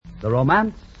The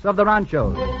Romance of the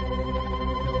Ranchos.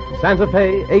 Santa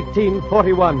Fe,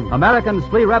 1841. Americans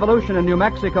flee revolution in New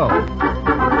Mexico.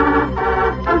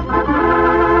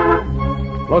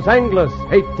 Los Angeles,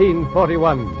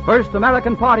 1841. First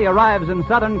American party arrives in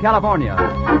Southern California.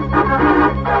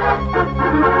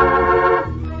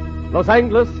 Los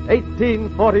Angeles,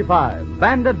 1845.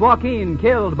 Bandit Joaquin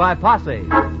killed by posse.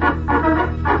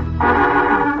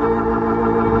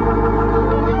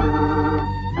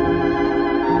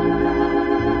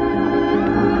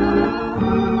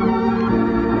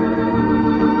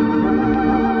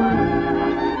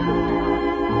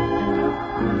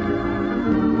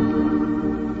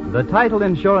 The Title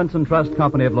Insurance and Trust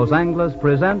Company of Los Angeles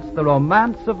presents The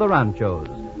Romance of the Ranchos,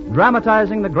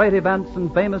 dramatizing the great events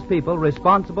and famous people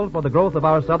responsible for the growth of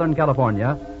our Southern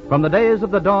California from the days of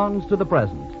the dawns to the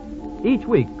present. Each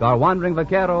week, our wandering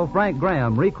vaquero, Frank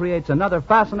Graham, recreates another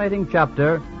fascinating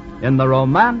chapter in The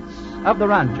Romance of the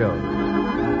Ranchos.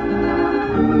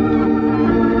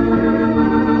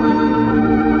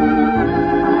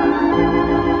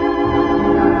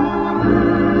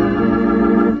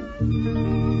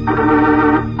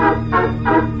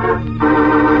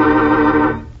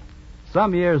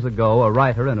 Some years ago, a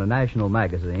writer in a national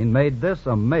magazine made this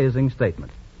amazing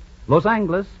statement. Los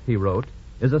Angeles, he wrote,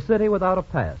 is a city without a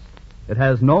past. It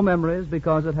has no memories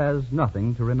because it has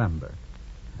nothing to remember.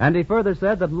 And he further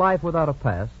said that life without a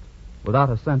past, without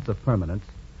a sense of permanence,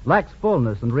 lacks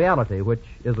fullness and reality, which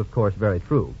is, of course, very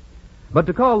true. But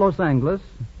to call Los Angeles,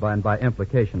 and by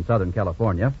implication Southern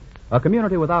California, a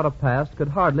community without a past could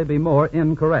hardly be more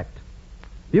incorrect.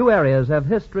 Few areas have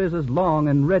histories as long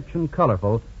and rich and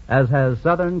colorful as has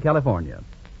Southern California.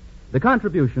 The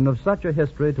contribution of such a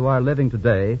history to our living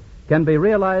today can be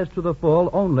realized to the full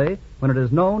only when it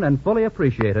is known and fully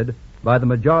appreciated by the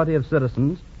majority of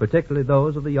citizens, particularly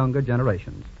those of the younger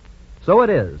generations. So it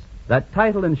is that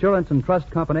Title Insurance and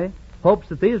Trust Company hopes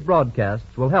that these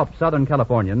broadcasts will help Southern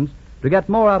Californians to get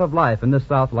more out of life in this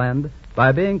Southland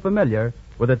by being familiar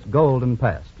with its golden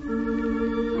past.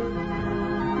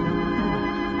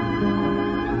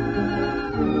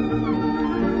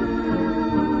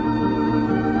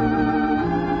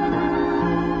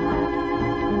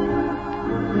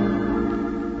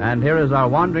 And here is our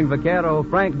wandering vaquero,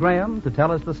 Frank Graham, to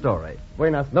tell us the story.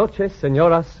 Buenas noches,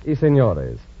 señoras y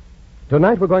señores.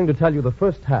 Tonight we're going to tell you the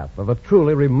first half of a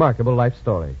truly remarkable life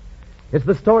story. It's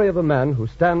the story of a man who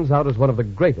stands out as one of the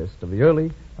greatest of the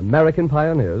early American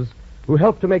pioneers who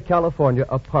helped to make California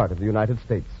a part of the United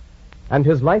States. And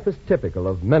his life is typical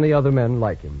of many other men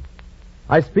like him.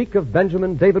 I speak of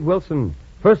Benjamin David Wilson,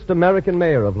 first American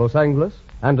mayor of Los Angeles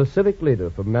and a civic leader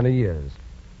for many years.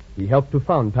 He helped to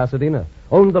found Pasadena,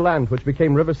 owned the land which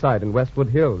became Riverside and Westwood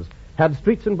Hills, had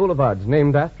streets and boulevards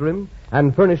named after him,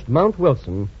 and furnished Mount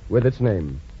Wilson with its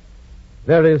name.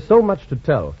 There is so much to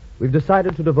tell, we've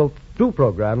decided to devote 2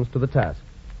 programs to the task.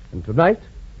 And tonight,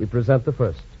 we present the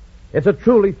first. It's a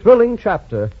truly thrilling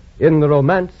chapter in The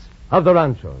Romance of the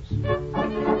Ranchos.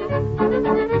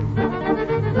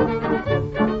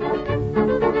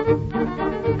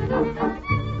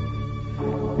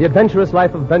 The adventurous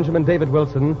life of Benjamin David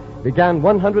Wilson began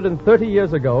 130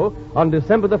 years ago on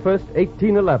December the 1st,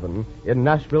 1811, in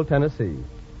Nashville, Tennessee.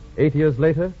 8 years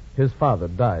later, his father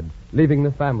died, leaving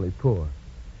the family poor.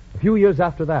 A few years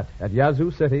after that, at Yazoo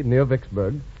City, near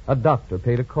Vicksburg, a doctor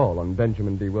paid a call on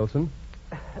Benjamin D. Wilson.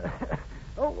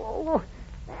 Oh,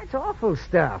 that's awful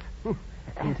stuff.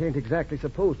 It ain't exactly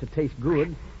supposed to taste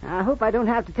good. I hope I don't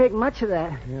have to take much of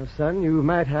that. Well, son, you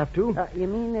might have to. You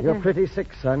mean that... You're pretty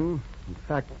sick, son. In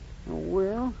fact,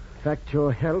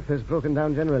 your health has broken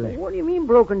down generally. What do you mean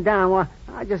broken down? Well,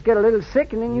 I just get a little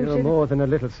sick and then you You're said... more than a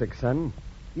little sick, son.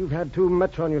 You've had too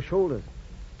much on your shoulders.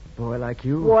 A boy like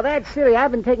you. Well, that's silly.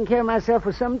 I've been taking care of myself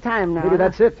for some time now. Maybe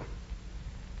that's it.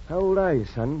 How old are you,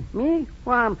 son? Me?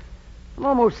 Well, I'm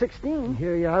almost 16.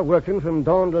 Here you are working from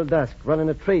dawn till dusk, running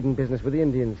a trading business with the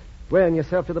Indians, wearing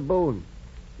yourself to the bone.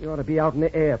 You ought to be out in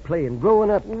the air, playing, growing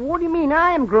up. What do you mean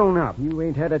I am grown up? You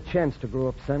ain't had a chance to grow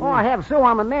up, son. Oh, I have, so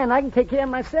I'm a man. I can take care of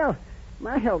myself.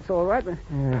 My health's all right, but...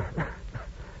 Yeah.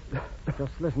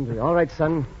 Just listen to me. All right,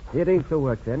 son. It ain't the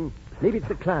work, then. Maybe it's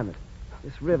the climate.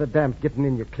 This river damp getting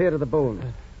in you, clear to the bones.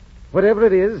 Whatever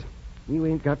it is, you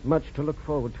ain't got much to look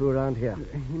forward to around here.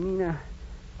 You mean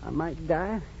I might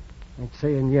die? I ain't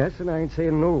saying yes, and I ain't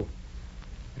saying no.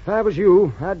 If I was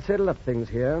you, I'd settle up things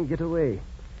here and get away.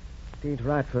 It ain't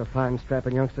right for a fine,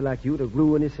 strapping youngster like you to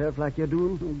ruin yourself like you're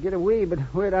doing. Get away, but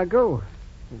where'd I go?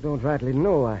 I don't rightly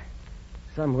know.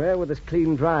 Somewhere with this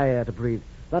clean, dry air to breathe.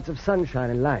 Lots of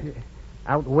sunshine and light.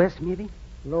 Out west, maybe?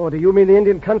 Lord, do you mean the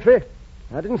Indian country?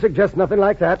 I didn't suggest nothing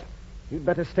like that. You'd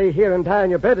better stay here and die on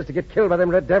your bed as to get killed by them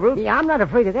red devils. Yeah, I'm not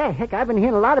afraid of that. Heck, I've been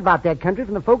hearing a lot about that country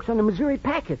from the folks on the Missouri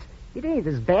packets. It ain't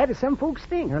as bad as some folks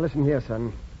think. Now, listen here,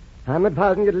 son. I'm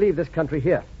advising you to leave this country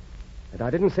here. And I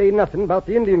didn't say nothing about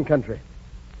the Indian country.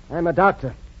 I'm a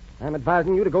doctor. I'm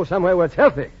advising you to go somewhere where it's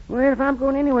healthy. Well, if I'm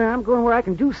going anywhere, I'm going where I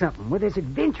can do something, where there's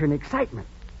adventure and excitement.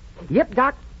 Yep,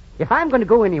 Doc. If I'm going to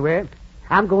go anywhere,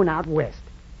 I'm going out west.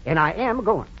 And I am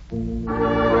going.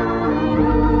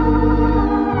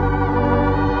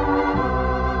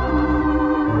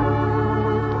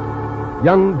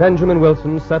 Young Benjamin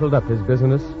Wilson settled up his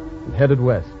business and headed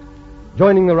west.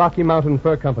 Joining the Rocky Mountain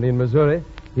Fur Company in Missouri,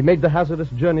 he made the hazardous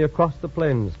journey across the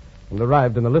plains and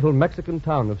arrived in the little Mexican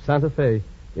town of Santa Fe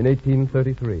in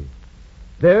 1833.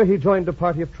 There he joined a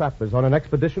party of trappers on an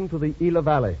expedition to the Gila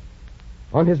Valley.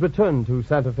 On his return to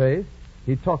Santa Fe,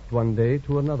 he talked one day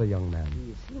to another young man.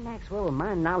 You see, Maxwell,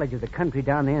 my knowledge of the country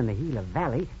down there in the Gila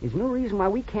Valley is no reason why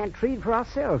we can't trade for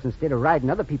ourselves instead of riding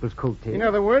other people's coattails. In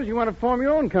other words, you want to form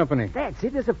your own company. That's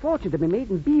it. There's a fortune to be made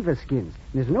in beaver skins.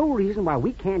 And there's no reason why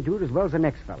we can't do it as well as the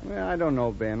next fellow. Well, I don't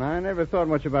know, Ben. I never thought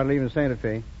much about leaving Santa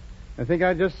Fe. I think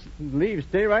I'd just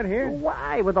stay right here.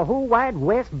 Why? With the whole wide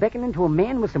West beckoning to a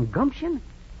man with some gumption?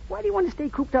 Why do you want to stay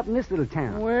cooped up in this little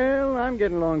town? Well, I'm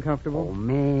getting along comfortable. Oh,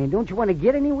 man, don't you want to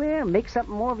get anywhere? Make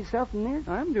something more of yourself than this?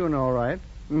 I'm doing all right.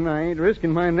 And I ain't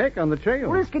risking my neck on the trail.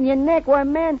 Risking your neck? Why,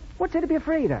 man, what's there to be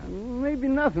afraid of? Maybe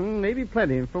nothing, maybe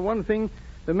plenty. For one thing,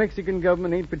 the Mexican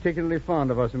government ain't particularly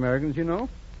fond of us Americans, you know.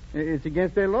 It's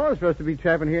against their laws for us to be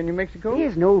trapping here in New Mexico.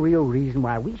 There's no real reason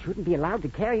why we shouldn't be allowed to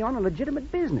carry on a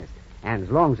legitimate business. And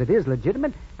as long as it is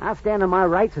legitimate, I'll stand on my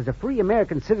rights as a free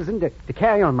American citizen to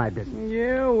carry on my business.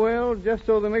 Yeah, well, just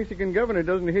so the Mexican governor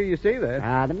doesn't hear you say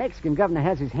that. The Mexican governor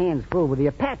has his hands full with the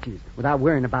Apaches without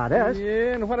worrying about us.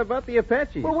 Yeah, and what about the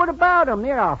Apaches? Well, what about them?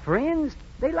 They're our friends.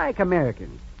 They like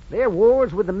Americans. Their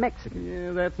war's with the Mexicans.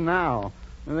 Yeah, that's now.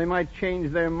 And they might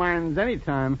change their minds any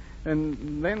time,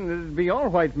 and then it'd be all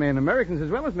white men, Americans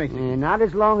as well as Mexicans. Not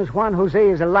as long as Juan Jose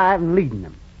is alive and leading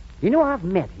them. You know, I've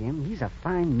met him. He's a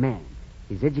fine man.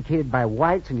 He's educated by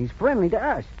whites, and he's friendly to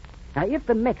us. Now, if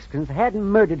the Mexicans hadn't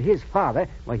murdered his father,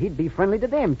 well, he'd be friendly to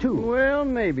them, too. Well,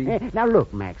 maybe. Now,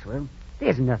 look, Maxwell,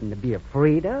 there's nothing to be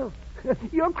afraid of.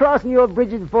 You're crossing your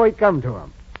bridges before you come to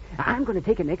them. I'm going to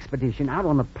take an expedition out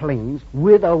on the plains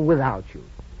with or without you.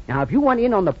 Now, if you want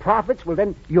in on the profits, well,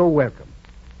 then you're welcome.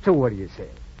 So what do you say?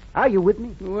 Are you with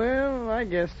me? Well, I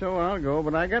guess so. I'll go,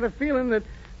 but I got a feeling that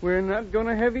we're not going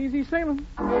to have easy sailing.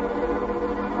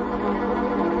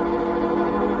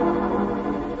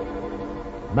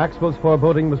 Maxwell's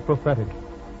foreboding was prophetic,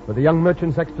 for the young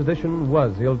merchant's expedition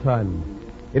was ill-timed.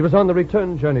 It was on the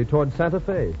return journey toward Santa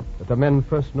Fe that the men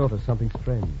first noticed something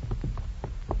strange.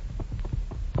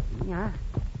 Yeah,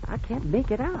 I can't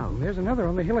make it out. There's another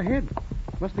on the hill ahead.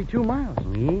 Must be 2 miles.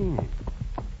 Yeah.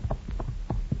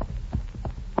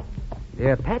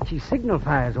 They're Apache signal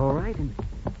fires, all right,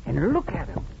 and look at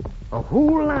them. A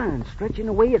whole line stretching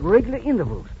away at regular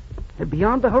intervals. They're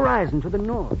beyond the horizon to the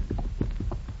north.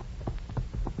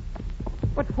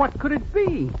 But what could it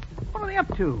be? What are they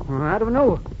up to? I don't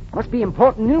know. Must be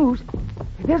important news.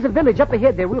 There's a village up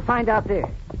ahead there. We'll find out there.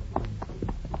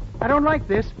 I don't like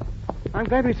this. I'm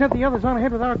glad we sent the others on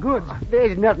ahead with our goods.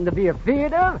 There's nothing to be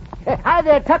afraid of. Hi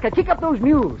there, Tucker. Kick up those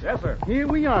mules. Yes, sir. Here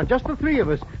we are, just the three of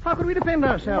us. How could we defend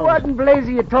ourselves? What in blaze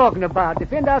are you talking about?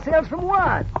 Defend ourselves from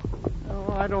what?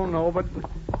 Oh, I don't know, but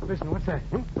listen, what's that?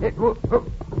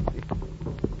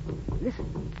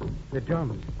 Listen. The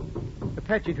drums.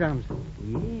 Apache drums.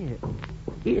 Yeah.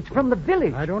 It's from the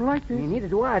village. I don't like this. Neither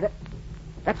do I.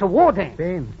 That's a war dance.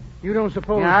 Ben, you don't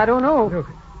suppose... Yeah, I don't know.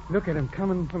 Look at them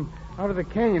coming from out of the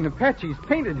canyon. Apaches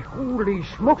painted. Holy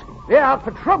smokes. They're out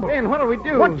for trouble. Ben, what'll we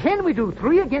do? What can we do?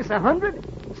 3 against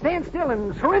 100? Stand still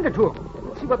and surrender to them.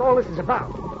 Let's see what all this is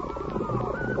about.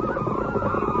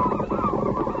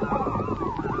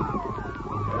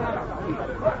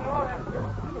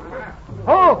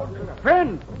 Oh,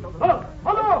 friend. Hello.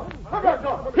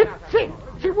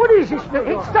 See, what is this?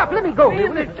 Hey, stop, let me go.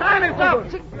 It's time is up.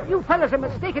 See, you fellas are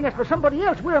mistaking us for somebody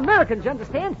else. We're Americans, you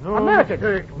understand? No Americans.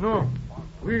 Mistake. No.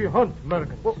 We hunt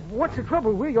Americans. Well, what's the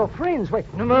trouble? We're your friends. Wait.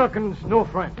 Americans, no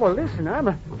friends. Well, listen, I'm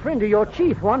a friend of your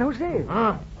chief, Juan Jose.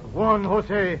 Juan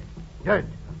Jose, dead.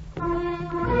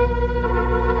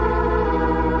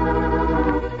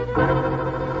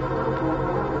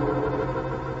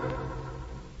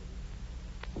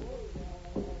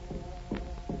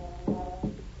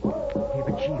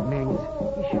 Chief, man,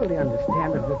 you surely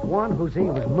understand that But if Juan Jose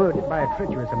was murdered by a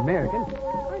treacherous American,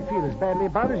 I feel as badly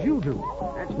about it as you do.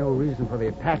 That's no reason for the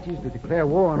Apaches to declare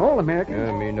war on all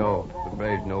Americans. Me know. The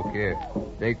braves no care.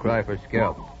 They cry for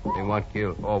scalps. They want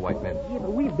kill all white men. Yeah,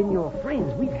 but we've been your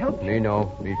friends. We've helped you. Me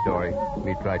know. Me sorry.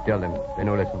 Me try tell them. They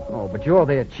no listen. Oh, but you're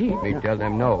their chief. Me tell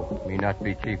them no. Me not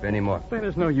be chief anymore.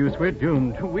 There's no use. We're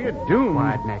doomed. We're doomed.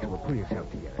 Quiet, Maxwell. Pull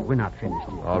yourself together. We're not finished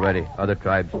yet. Already. Other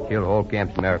tribes kill whole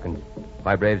camps Americans.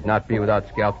 My braves not be without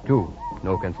scalps, too.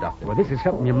 No can stop them. Well, this is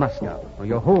something you must stop, or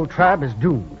your whole tribe is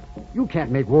doomed. You can't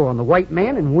make war on the white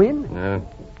man and win.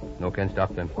 No can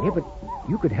stop them. Yeah, but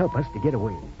you could help us to get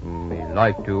away. Me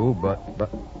like to, but...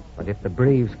 But if the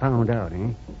braves found out,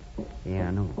 eh? Yeah,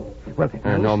 I know. Well,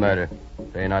 no matter.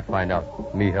 They not find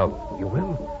out. Me help. You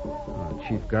will? Oh,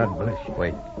 Chief, God bless you.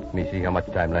 Wait. Me see how much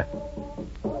time left.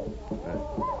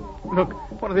 Look,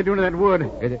 what are they doing to that wood?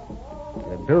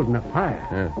 They're building a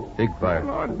fire. Big fire.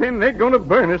 Lord, then they're going to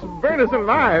burn us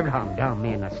alive. Calm down,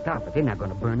 man. Now stop it. They're not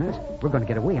going to burn us. We're going to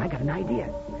get away. I got an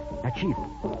idea. Now, Chief,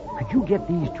 could you get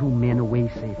these two men away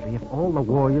safely if all the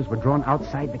warriors were drawn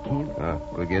outside the camp?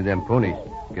 We'll give them ponies.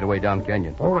 Get away down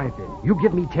canyon. All right, then. You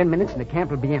give me 10 minutes and the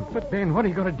camp will be empty. But, Ben, what are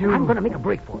you going to do? I'm going to make a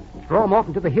break for it. Draw them off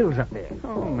into the hills up there.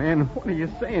 Oh, man, what are you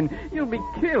saying? You'll be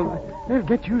killed. They'll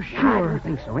get you I sure. don't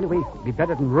think so. Anyway, it'd be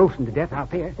better than roasting to death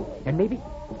out there. And maybe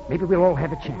we'll all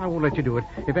have a chance. I won't let you do it.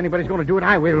 If anybody's going to do it,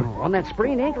 I will. Oh, on that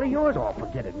sprained ankle of yours? Oh,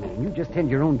 forget it, man. You just tend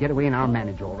your own getaway and I'll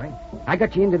manage all right. I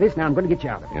got you into this, now I'm going to get you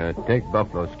out of it. Take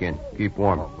buffalo skin. Keep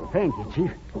warm. Oh, well, thank you,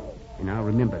 Chief. And now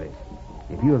remember this.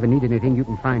 If you ever need anything, you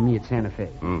can find me at Santa Fe.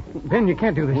 Ben, you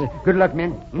can't do this. Good luck,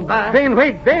 men. Bye. Ben,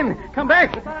 wait. Ben, come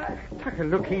back. Tucker,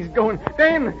 look, he's going.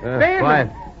 Ben! Ben! Quiet.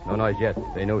 No noise yet.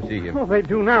 They no see him. Oh, they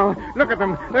do now. Look at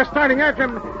them. They're starting after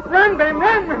him. Run, Ben,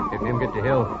 run! If him get to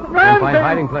hill, Run, then find Ben!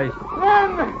 hiding place.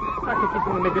 Run! I think he's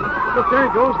going to make it. Look, there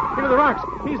he goes. Into the rocks.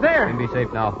 He's there. Then be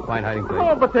safe now. Find hiding place.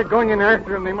 Oh, but they're going in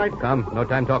after him. They might... Come. No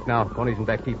time talk now. Ponies in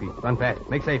back teepee. Run fast.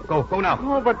 Make safe. Go. Go now.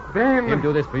 Oh, but Ben... Him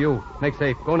do this for you. Make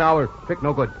safe. Go now or trick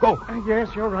no good. Go. Yes,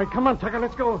 you're right. Come on, Tucker.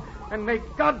 Let's go. And may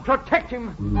God protect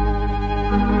him.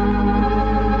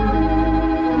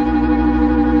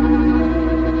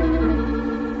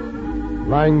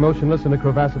 Lying motionless in a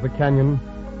crevasse of the canyon,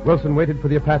 Wilson waited for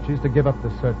the Apaches to give up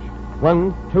the search.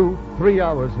 1, 2, 3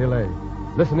 hours he lay,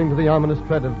 listening to the ominous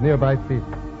tread of nearby feet.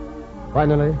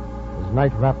 Finally, as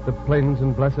night wrapped the plains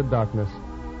in blessed darkness,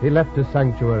 he left his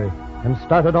sanctuary and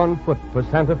started on foot for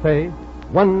Santa Fe,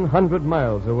 100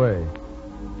 miles away.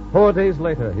 4 days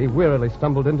later, he wearily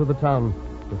stumbled into the town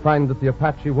to find that the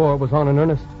Apache War was on in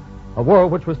earnest, a war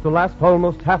which was to last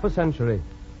almost half a century.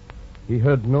 He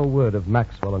heard no word of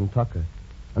Maxwell and Tucker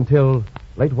until,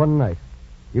 late one night,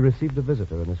 he received a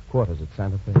visitor in his quarters at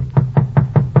Santa Fe.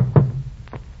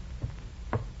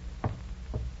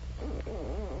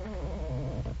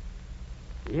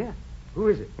 Yeah? Who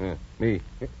is it? Me.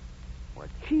 Well,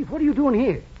 Chief, what are you doing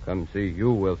here? Come see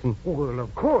you, Wilson. Oh, well,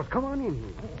 of course. Come on in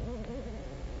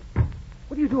here.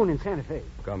 What are you doing in Santa Fe?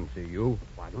 Come see you.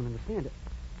 Well, I don't understand it.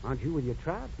 Aren't you with your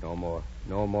tribe? No more.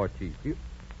 No more chief. You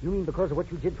mean because of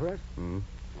what you did for us? Hmm?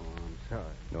 Oh, I'm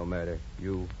sorry. No matter.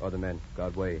 You, other men,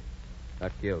 God way.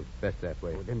 Not killed. Best that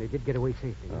way. Well, then they did get away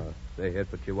safely. Huh? They head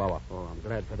for Chihuahua. Oh, I'm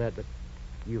glad for that, but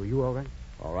you all right?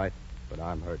 All right, but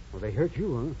I'm hurt. Well, they hurt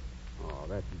you, huh? Oh,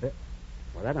 that's bad.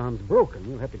 Well, that arm's broken.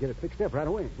 We'll have to get it fixed up right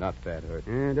away. Not bad hurt.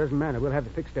 It doesn't matter. We'll have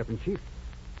it fixed up. And, Chief,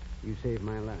 you saved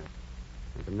my life.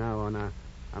 And from now on,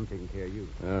 I'm taking care of you.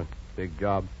 Big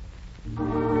job.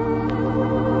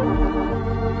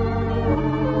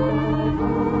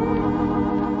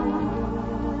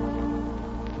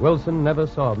 Wilson never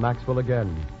saw Maxwell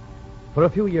again. For a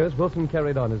few years, Wilson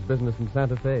carried on his business in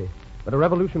Santa Fe, but a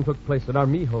revolution took place and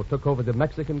Armijo took over the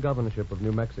Mexican governorship of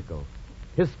New Mexico.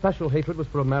 His special hatred was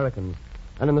for Americans,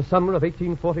 and in the summer of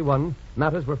 1841,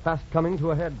 matters were fast coming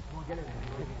to a head.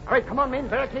 All right, come on, men.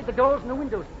 Barricade the doors and the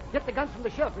windows. Get the guns from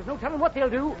the shelf. There's no telling what they'll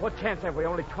do. What chance have we?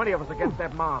 Only 20 of us against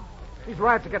that mob. These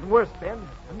riots are getting worse, Ben.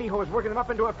 Armijo is working them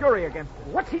up into a fury against us.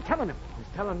 What's he telling them? He's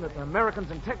telling them that the Americans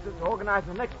in Texas are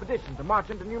organizing an expedition to march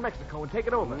into New Mexico and take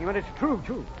it over. But it's true,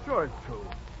 too. Sure it's true.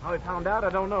 How he found out, I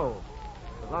don't know.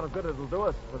 There's a lot of good it'll do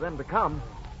us for them to come.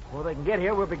 Before they can get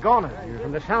here, we'll be goners.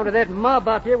 From the sound of that mob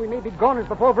out there, we may be goners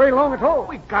before very long at all.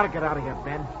 We've got to get out of here,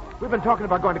 Ben. We've been talking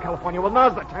about going to California. Well,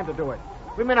 now's the time to do it.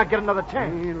 We may not get another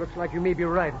chance. It looks like you may be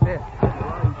right at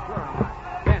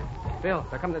that. Ben, Bill,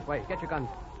 they're coming this way. Get your guns.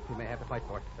 We may have to fight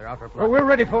for it. They're out for a Well, we're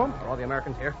ready for them. Are all the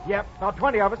Americans here? Yep, about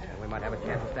 20 of us. We might have a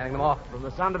chance of standing them off. From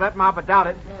the sound of that mob, I doubt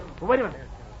it. But wait a minute.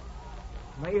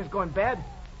 My ears going bad?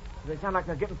 They sound like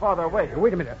they're getting farther away.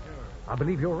 Wait a minute. I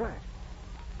believe you're right.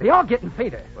 They are getting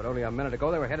fainter. But only a minute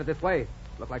ago, they were headed this way.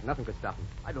 Looked like nothing could stop him.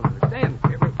 I don't understand.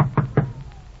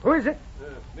 Who is it?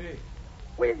 Me.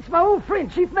 Wait, it's my old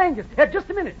friend, Chief Mangus. Just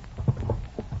a minute.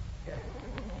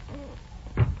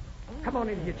 Come on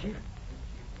in here, Chief.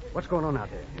 What's going on out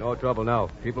there? No trouble now.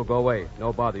 People go away.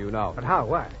 No bother you now. But how?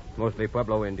 Why? Mostly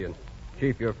Pueblo Indians.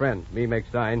 Chief, your friend. Me make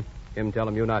sign. Him tell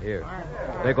him you not here.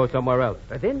 They go somewhere else.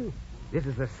 But then, this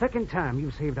is the second time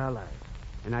you've saved our lives.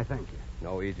 And I thank you.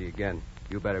 No, easy again.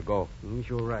 You better go.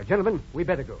 Sure right. Gentlemen, we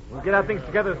better go. We'll get our things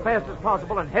together as fast as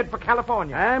possible and head for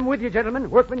California. I'm with you, gentlemen.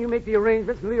 Workmen, you make the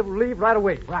arrangements and we'll leave right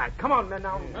away. Right. Come on, men,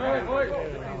 now.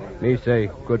 Me say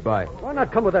goodbye. Why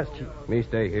not come with us, Chief? Me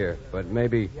stay here. But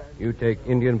maybe you take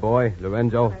Indian boy,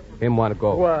 Lorenzo. Him want to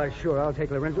go. Why, sure, I'll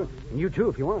take Lorenzo. And you too,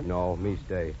 if you want. No, me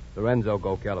stay. Lorenzo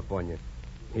go California.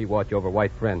 He watch over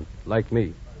white friends, like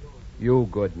me. You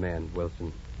good man,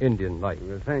 Wilson. Indian like.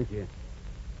 Well, thank you.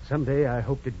 Someday I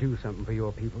hope to do something for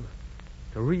your people.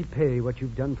 To repay what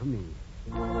you've done for me.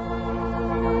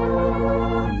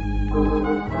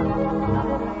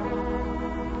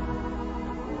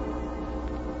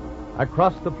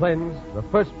 Across the plains, the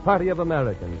first party of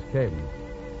Americans came.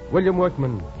 William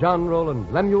Workman, John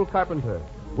Rowland, Lemuel Carpenter,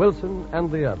 Wilson,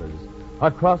 and the others.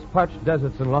 Across parched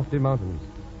deserts and lofty mountains.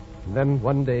 And then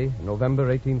one day, in November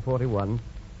 1841,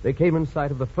 they came in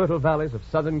sight of the fertile valleys of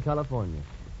Southern California.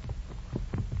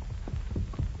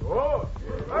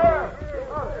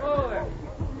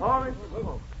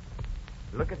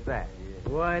 Look at that.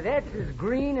 Why, that's as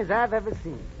green as I've ever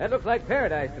seen. That looks like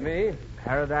paradise to me.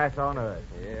 Paradise on earth.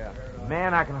 Yeah.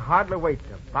 Man, I can hardly wait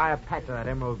to buy a patch of that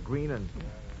emerald green and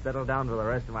settle down for the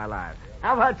rest of my life.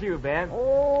 How about you, Ben?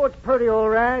 Oh, it's pretty all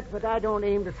right, but I don't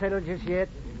aim to settle just yet.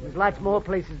 There's lots more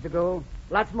places to go.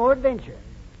 Lots more adventure.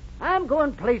 I'm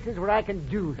going places where I can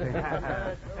do things.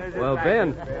 Well,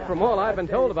 Ben, from all I've been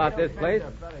told about this place,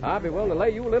 I'll be willing to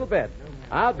lay you a little bet.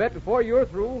 I'll bet before you're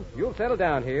through, you'll settle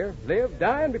down here, live,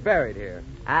 die, and be buried here.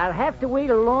 I'll have to wait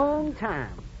a long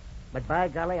time. But by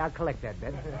golly, I'll collect that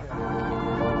bet.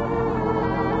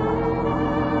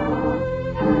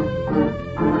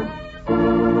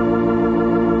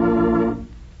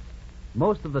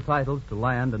 Most of the titles to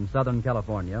land in Southern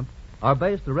California are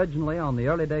based originally on the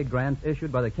early day grants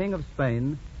issued by the King of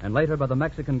Spain and later by the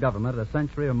Mexican government a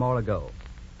century or more ago.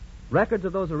 Records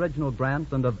of those original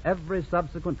grants and of every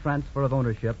subsequent transfer of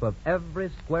ownership of every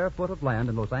square foot of land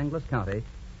in Los Angeles County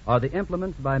are the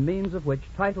implements by means of which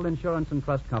Title Insurance and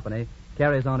Trust Company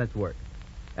carries on its work.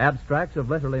 Abstracts of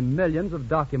literally millions of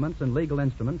documents and legal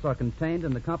instruments are contained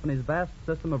in the company's vast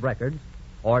system of records,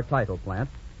 or title plant,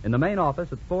 in the main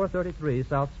office at 433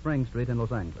 South Spring Street in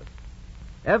Los Angeles.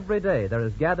 Every day there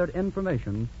is gathered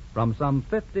information from some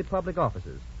 50 public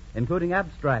offices, including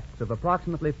abstracts of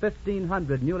approximately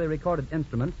 1,500 newly recorded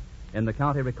instruments in the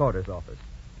county recorder's office.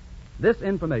 This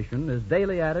information is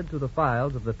daily added to the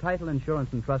files of the Title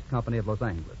Insurance and Trust Company of Los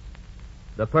Angeles.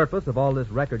 The purpose of all this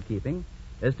record keeping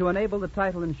is to enable the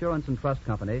Title Insurance and Trust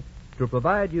Company to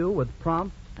provide you with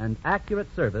prompt and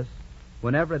accurate service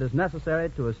whenever it is necessary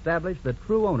to establish the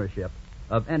true ownership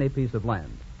of any piece of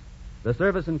land. The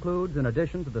service includes, in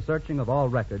addition to the searching of all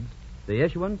records, the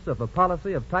issuance of a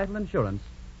policy of title insurance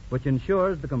which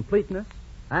ensures the completeness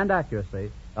and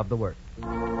accuracy of the work.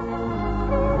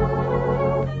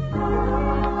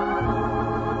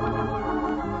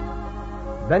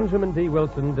 Benjamin D.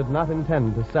 Wilson did not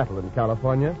intend to settle in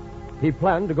California. He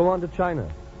planned to go on to China.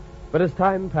 But as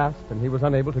time passed and he was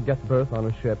unable to get berth on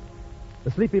a ship,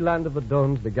 the sleepy land of the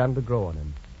Dones began to grow on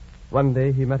him. One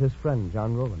day he met his friend,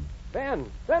 John Rowland. Ben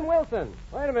Wilson.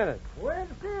 Wait a minute. Where's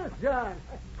this, John?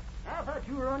 I thought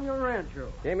you were on your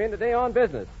rancho. Came in today on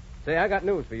business. Say, I got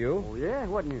news for you. Oh, yeah?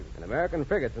 What news? An American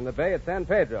frigate's in the bay at San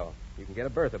Pedro. You can get a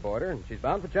berth aboard her, and she's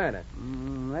bound for China.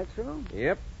 That's so?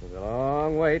 Yep. It was a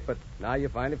long wait, but now you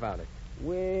finally found it.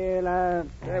 Well,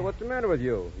 Hey, what's the matter with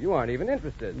you? You aren't even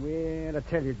interested. Well, I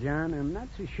tell you, John, I'm not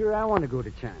so sure I want to go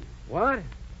to China. What?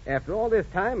 After all this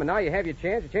time, and now you have your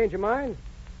chance to change your mind?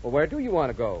 Well, where do you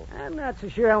want to go? I'm not so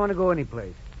sure I want to go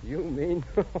anyplace. You mean...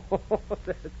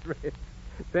 That's right.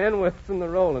 Ben Wilson, the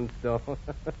Rolling Stone.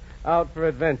 Out for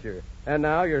adventure. And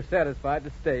now you're satisfied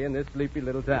to stay in this sleepy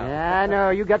little town. Yeah, I know.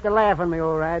 You got the laugh on me,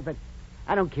 all right, but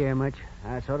I don't care much.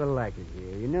 I sort of like it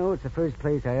here. You know, it's the first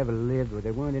place I ever lived where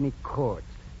there weren't any courts.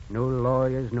 No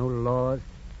lawyers, no laws.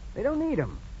 They don't need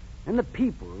 'em. And the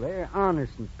people, they're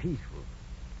honest and peaceful.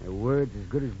 Their word's as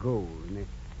good as gold,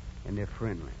 and they're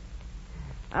friendly.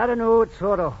 I don't know, it's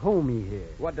sort of homey here.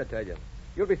 What'd I tell you?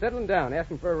 You'll be settling down,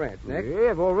 asking for a ranch next. Yeah,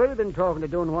 I've already been talking to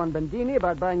Don Juan Bendini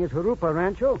about buying his Jurupa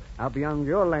Rancho out beyond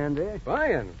your land there.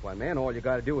 Buying? Why, man, all you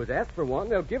got to do is ask for one.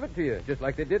 They'll give it to you, just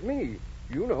like they did me.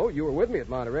 You know, you were with me at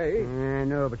Monterey. I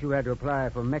know, but you had to apply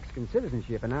for Mexican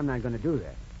citizenship, and I'm not going to do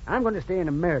that. I'm going to stay an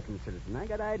American citizen. I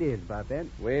got ideas about that.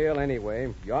 Well,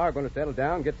 anyway, you are going to settle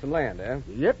down and get some land, eh?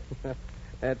 Yep.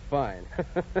 That's fine.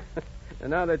 And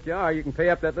now that you are, you can pay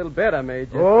up that little bet I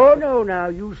made you. Oh, no, now.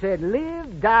 You said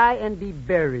live, die, and be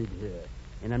buried here.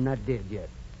 And I'm not dead yet.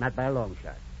 Not by a long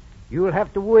shot. You'll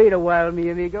have to wait a while, mi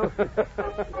amigo.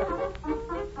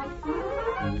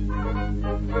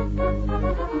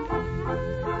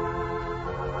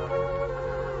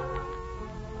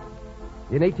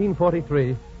 In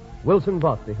 1843, Wilson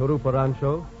bought the Jurupa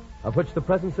Rancho, of which the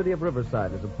present city of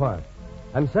Riverside is a part,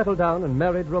 and settled down and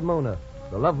married Ramona,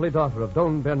 the lovely daughter of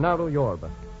Don Bernardo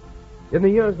Yorba. In the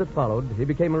years that followed, he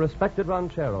became a respected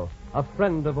ranchero, a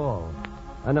friend of all,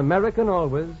 an American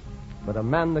always, but a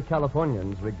man the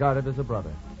Californians regarded as a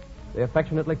brother. They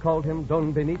affectionately called him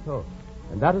Don Benito,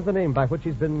 and that is the name by which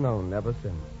he's been known ever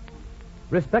since.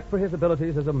 Respect for his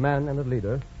abilities as a man and a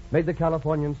leader made the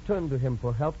Californians turn to him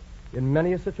for help in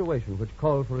many a situation which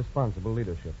called for responsible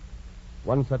leadership.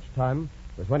 One such time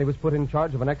was when he was put in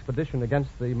charge of an expedition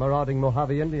against the marauding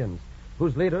Mojave Indians,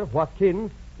 whose leader, Joaquin,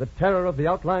 the terror of the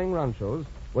outlying ranchos,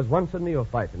 was once a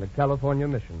neophyte in a California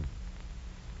mission.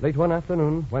 Late one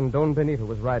afternoon, when Don Benito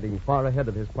was riding far ahead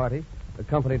of his party,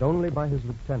 accompanied only by his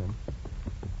lieutenant.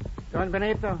 Don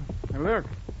Benito, look.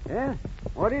 Yeah?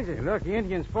 What is it? Look, the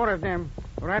Indians, 4 of them,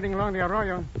 riding along the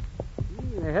arroyo.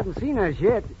 They haven't seen us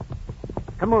yet.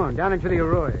 Come on, down into the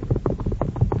arroyo.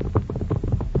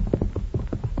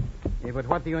 Hey, but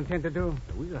what do you intend to do?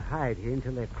 We'll hide here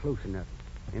until they're close enough.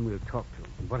 Then we'll talk to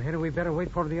them. But hadn't we better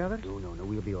wait for the others? No,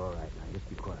 we'll be all right now. Just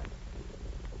be quiet.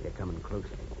 They're coming closer.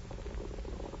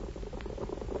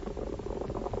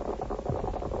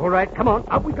 All right, come on.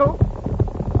 Up we go.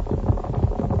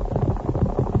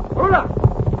 Hola!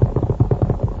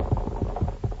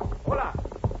 Hola.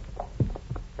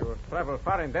 You travel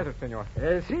far in desert, senor.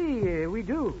 We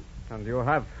do. And you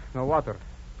have no water,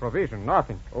 provision,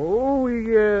 nothing. Oh,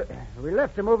 we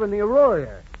left them over in the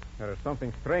arroyo. There is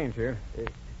something strange here.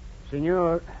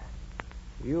 Senor,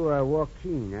 you are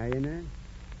Joaquin, are you not?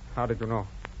 How did you know?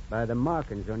 By the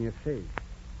markings on your face.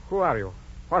 Who are you?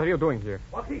 What are you doing here?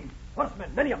 Joaquin,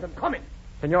 horsemen, many of them coming.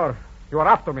 Senor, you are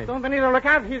after me. Don Benito, look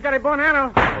out. He's got a bow and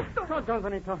arrow. Oh, Don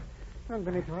Benito. Don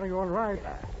Benito, are you all right?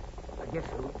 I guess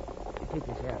so. Take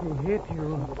this out. He hit you.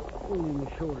 Oh, in the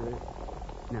shoulder.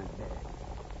 Not bad.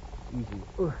 Easy.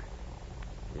 Oh.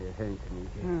 Yeah, thanks,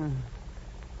 Anita.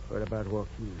 What about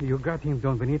Joaquin? You got him,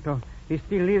 Don Benito. He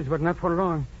still lives, but not for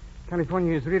long.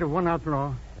 California is rid of one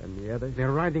outlaw. And the others?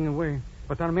 They're riding away.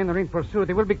 But our men are in pursuit.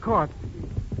 They will be caught.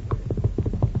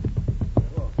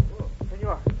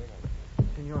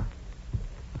 Senor,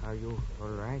 are you all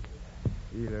right?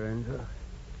 See, Lorenzo,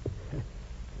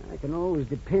 I can always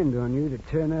depend on you to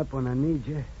turn up when I need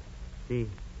you. See,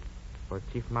 for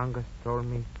Chief Mangas told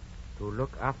me to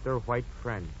look after white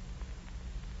friend.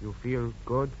 You feel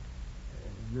good?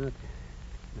 Not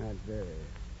very.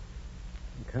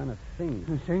 I'm kind of faint.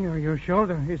 Senor, your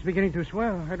shoulder is beginning to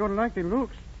swell. I don't like the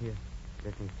looks. Here,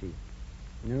 let me see.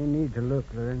 No need to look,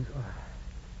 Lorenzo.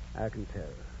 I can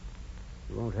tell.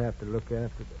 You won't have to look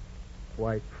after the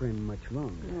white friend much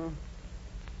longer. No.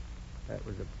 That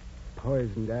was a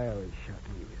poisoned arrow he shot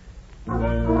me with.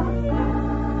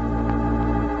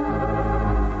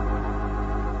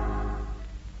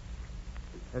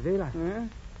 Avila. Yeah?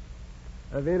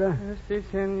 Avila? Si,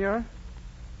 senor.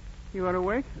 You are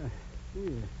awake?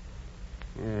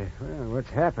 Yeah. Well, what's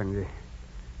happened?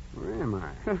 Where am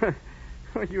I?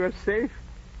 You are safe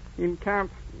in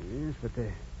camp. Yes, but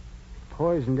the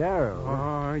poisoned arrow.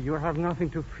 Oh, you have nothing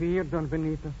to fear, Don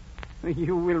Benito.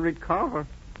 You will recover.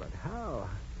 But how?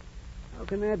 How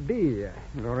can that be?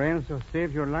 Lorenzo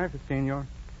saved your life, senor.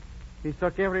 He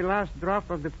took every last drop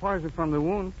of the poison from the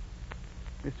wound.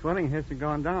 The swelling has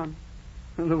gone down,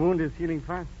 and the wound is healing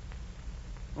fast.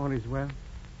 All is well.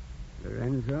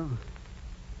 Lorenzo,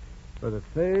 for the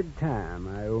 3rd time,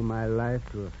 I owe my life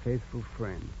to a faithful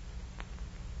friend,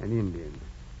 an Indian.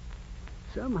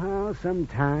 Somehow,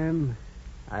 sometime,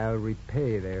 I'll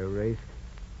repay their race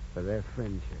for their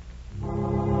friendship.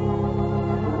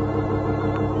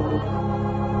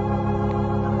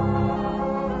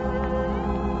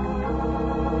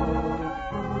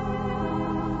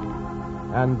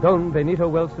 And Don Benito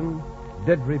Wilson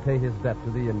did repay his debt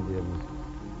to the Indians.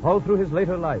 All through his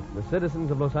later life, the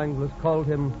citizens of Los Angeles called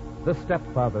him the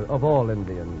stepfather of all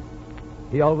Indians.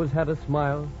 He always had a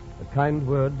smile, a kind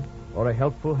word, or a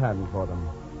helpful hand for them.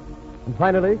 And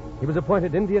finally, he was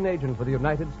appointed Indian agent for the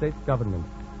United States government,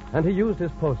 and he used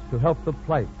his post to help the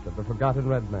plight of the forgotten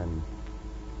red men.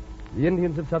 The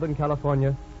Indians of Southern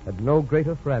California had no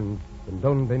greater friend than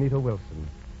Don Benito Wilson.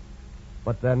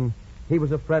 But then, he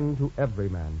was a friend to every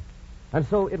man. And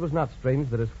so it was not strange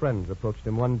that his friends approached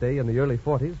him one day in the early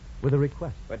 40s with a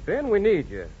request. But, Ben, we need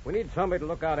you. We need somebody to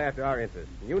look out after our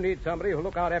interests. And you need somebody who'll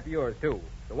look out after yours, too.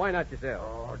 So why not yourself?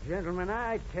 Oh, gentlemen,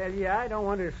 I tell you, I don't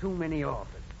want to assume any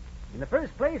office. In the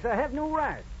first place, I have no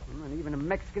rights. I'm not even a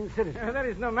Mexican citizen. That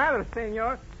is no matter,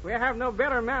 senor. We have no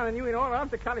better man than you in all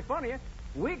of California.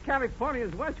 We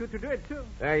Californians want you to do it, too.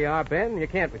 There you are, Ben. You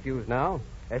can't refuse now.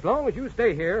 As long as you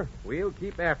stay here, we'll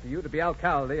keep after you to be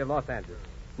alcalde of Los Angeles.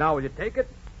 Now, will you take it,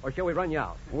 or shall we run you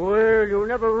out? Well, you'll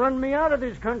never run me out of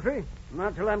this country.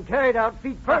 Not till I'm carried out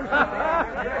feet first.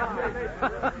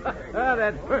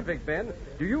 That's perfect, Ben.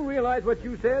 Do you realize what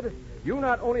you said? You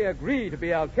not only agreed to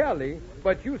be alcalde,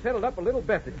 but you settled up a little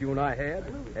bet that you and I had.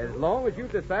 As long as you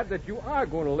decide that you are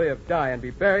going to live, die, and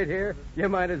be buried here, you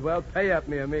might as well pay up,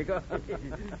 mi amigo.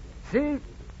 See?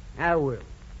 I will.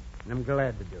 And I'm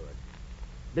glad to do it.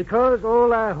 Because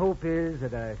all I hope is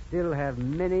that I still have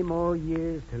many more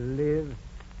years to live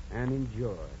and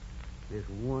enjoy this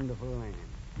wonderful land.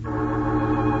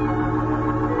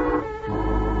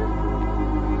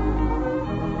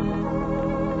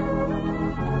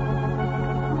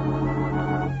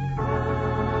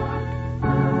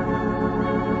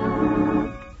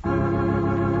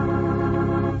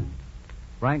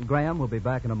 Frank Graham will be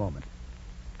back in a moment.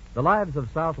 The lives of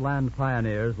Southland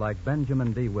pioneers like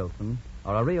Benjamin D. Wilson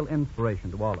are a real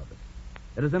inspiration to all of us.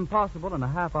 It is impossible in a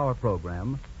half-hour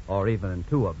program, or even in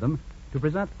two of them, to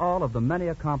present all of the many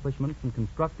accomplishments and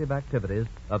constructive activities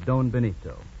of Don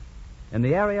Benito. In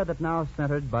the area that now is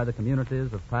centered by the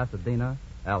communities of Pasadena,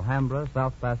 Alhambra,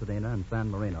 South Pasadena, and San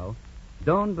Marino,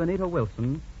 Don Benito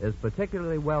Wilson is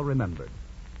particularly well remembered.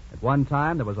 At one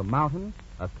time, there was a mountain,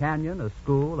 a canyon, a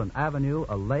school, an avenue,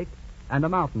 a lake, and a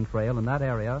mountain trail in that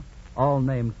area, all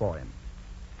named for him.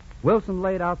 Wilson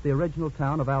laid out the original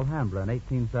town of Alhambra in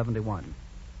 1871.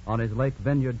 On his Lake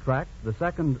Vineyard tract, the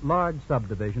second large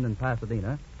subdivision in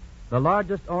Pasadena, the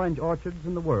largest orange orchards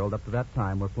in the world up to that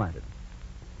time were planted.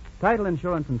 Title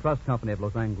Insurance and Trust Company of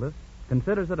Los Angeles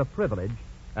considers it a privilege,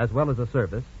 as well as a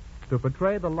service, to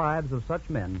portray the lives of such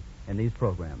men in these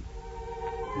programs.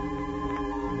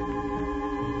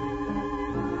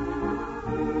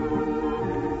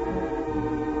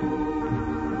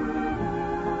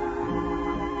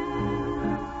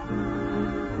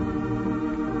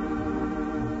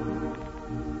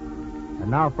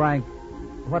 Now, Frank,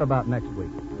 what about next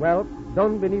week? Well,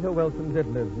 Don Benito Wilson did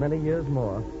live many years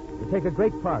more to take a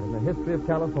great part in the history of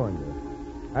California.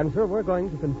 And so we're going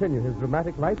to continue his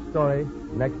dramatic life story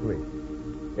next week.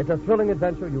 It's a thrilling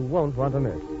adventure you won't want to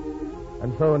miss.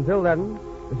 And so until then,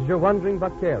 this is your wandering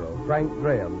vaquero, Frank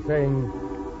Graham, saying,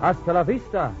 Hasta la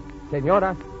vista,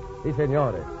 señoras y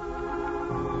señores.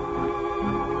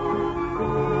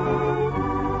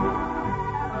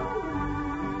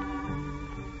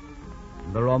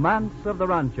 The Romance of the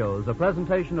Ranchos, a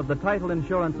presentation of the Title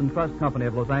Insurance and Trust Company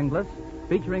of Los Angeles,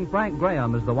 featuring Frank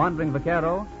Graham as the wandering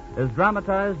vaquero, is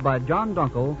dramatized by John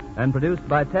Dunkel and produced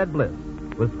by Ted Bliss,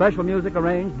 with special music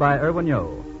arranged by Irwin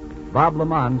Yo. Bob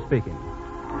Lamont speaking.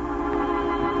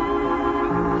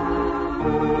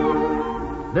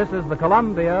 This is the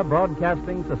Columbia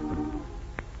Broadcasting System.